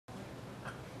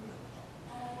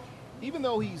Even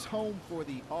though he's home for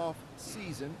the off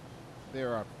season,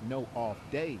 there are no off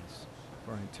days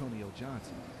for Antonio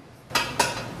Johnson.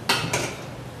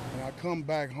 And I come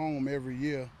back home every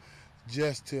year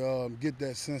just to get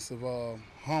that sense of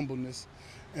humbleness.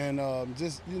 And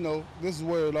just, this is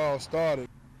where it all started.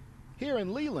 Here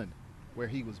in Leland, where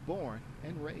he was born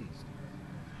and raised.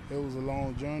 It was a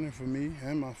long journey for me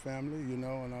and my family, and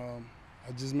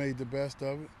I just made the best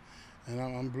of it, and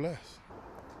I'm blessed.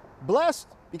 Blessed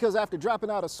because after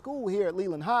dropping out of school here at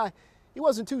Leland High, he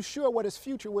wasn't too sure what his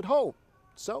future would hold.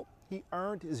 So he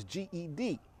earned his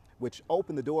GED, which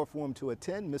opened the door for him to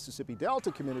attend Mississippi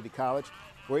Delta Community College,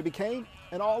 where he became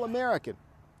an All-American,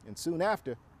 and soon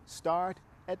after starred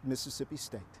at Mississippi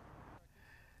State.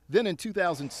 Then in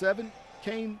 2007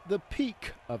 came the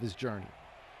peak of his journey,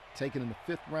 taken in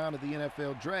the 5th round of the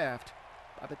NFL draft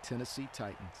by the Tennessee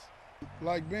Titans.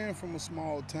 Like being from a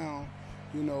small town,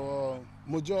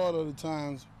 majority of the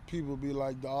times people be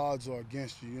like the odds are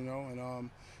against you, and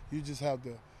you just have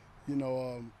to,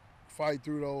 fight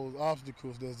through those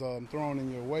obstacles that's thrown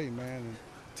in your way, man, and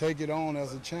take it on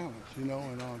as a challenge,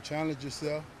 and challenge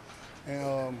yourself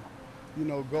and,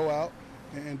 go out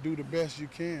and do the best you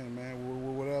can, man,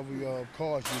 with whatever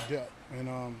cards you're dealt.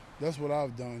 And that's what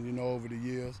I've done, over the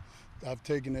years. I've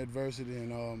taken adversity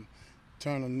and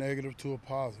turned a negative to a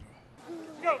positive.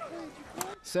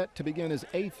 Set to begin his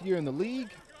 8th year in the league,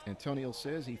 Antonio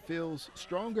says he feels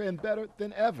stronger and better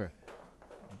than ever.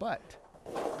 But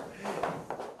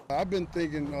I've been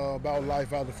thinking about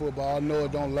life after football. I know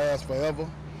it don't last forever.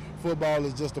 Football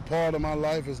is just a part of my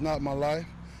life. It's not my life.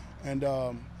 And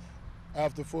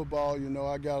after football,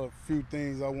 I got a few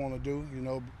things I want to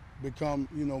do, become,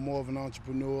 more of an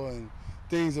entrepreneur and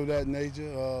things of that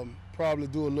nature. Probably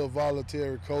do a little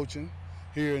voluntary coaching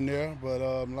here and there.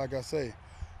 But like I say,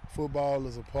 football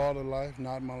is a part of life,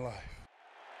 not my life.